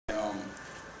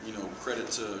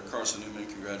credit to Carson Newman.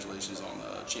 Congratulations on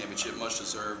the championship, much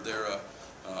deserved. They're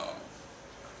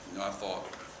I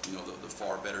thought, the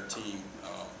far better team.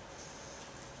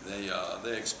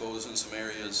 They exposed in some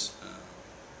areas.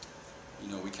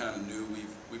 We kind of knew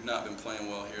we've not been playing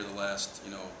well here the last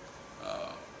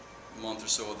month or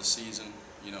so of the season.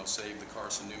 Save the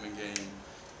Carson Newman game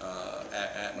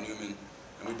at Newman,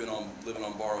 and we've been living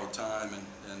on borrowed time,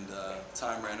 and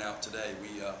time ran out today.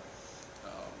 We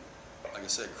like I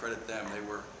said, credit them.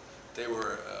 They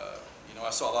were. I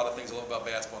saw a lot of things I love about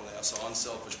basketball today. I saw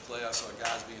unselfish play. I saw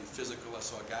guys being physical. I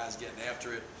saw guys getting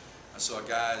after it. I saw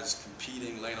guys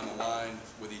competing, laying on the line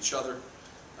with each other.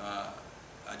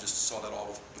 I just saw that all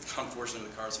with unfortunately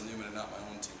with Carson Newman and not my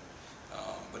own team.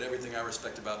 But everything I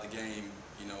respect about the game,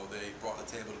 they brought to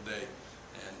the table today,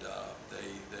 and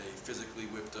they physically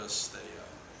whipped us.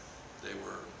 They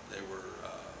were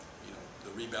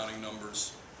the rebounding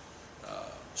numbers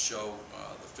show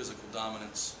the physical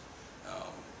dominance.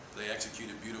 They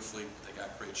executed beautifully. They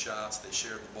got great shots. They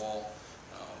shared the ball.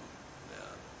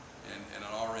 And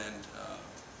on our end,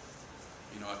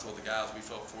 I told the guys we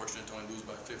felt fortunate to only lose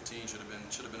by 15. Should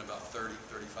have been about 30,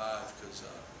 35, because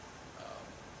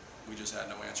we just had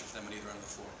no answer for them on either end of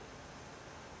the floor.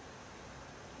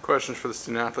 Questions for the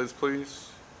student athletes,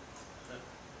 please.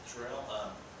 Terrell,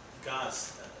 you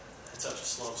guys had such a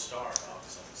slow start,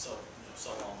 obviously,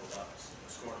 so long without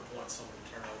scoring a point, so many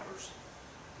turnovers.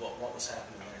 What was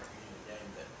happening there at the beginning of the game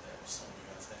that was slowing you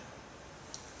guys down?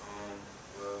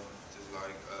 Well, just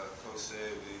like Coach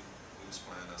said, we was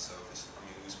playing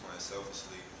we was playing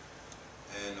selfishly,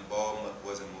 and the ball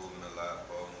wasn't moving a lot.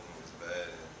 Ball movement was bad,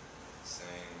 and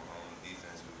same on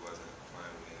defense, we wasn't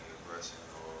playing with any aggression,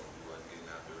 or we wasn't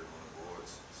getting after it on the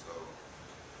boards. So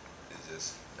it's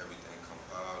just everything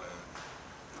compiled, and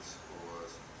it's what it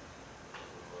was.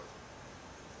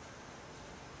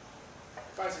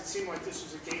 Guys, it seemed like this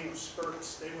was a game of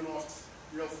spurts. They went off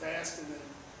real fast, and then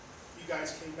you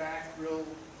guys came back real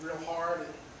hard,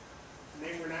 and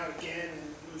they went out again, and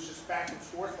it was just back and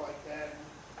forth like that. And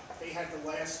they had the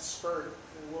last spurt.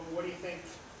 And what do you think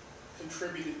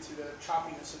contributed to the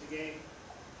choppiness of the game?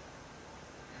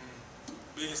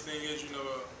 Biggest thing is,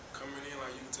 coming in,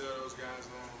 like you can tell those guys,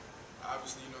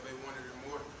 obviously, they wanted it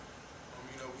more.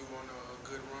 We won a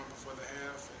good run before the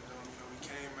half, and we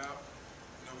came out.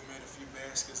 We made a few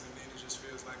baskets, and then it just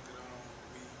feels like that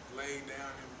we laid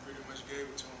down and we pretty much gave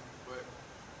it to them. But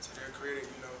to their credit,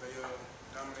 they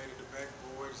dominated the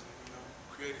backboards and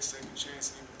created second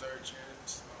chance and even third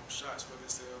chance shots for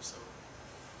themselves. So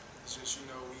it's just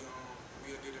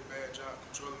we did a bad job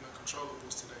controlling the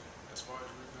controllables today as far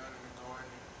as rebounding and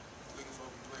guarding and looking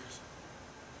for open players.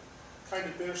 Kind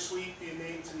of bittersweet being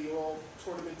named to the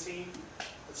all-tournament team.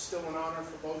 It's still an honor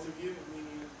for both of you.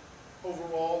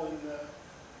 Overall in the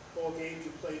all games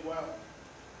you played well.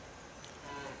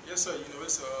 Yes, sir.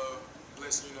 It's a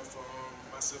blessing, for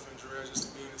myself and Jarrell just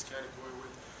to be in this category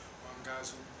with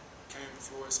guys who came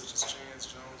before us, such as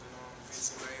Chance Jones and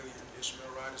Vincent Bailey and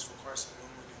Ishmael Rogers for Carson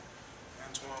Newman and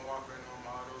Antoine Walker and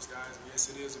all those guys. And yes,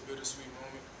 it is a bittersweet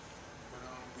moment, but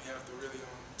we have to really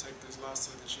take this loss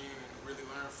to the chin and really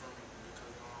learn from it,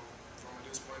 because from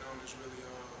this point on, it's really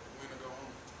win or go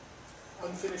home.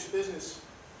 Unfinished business.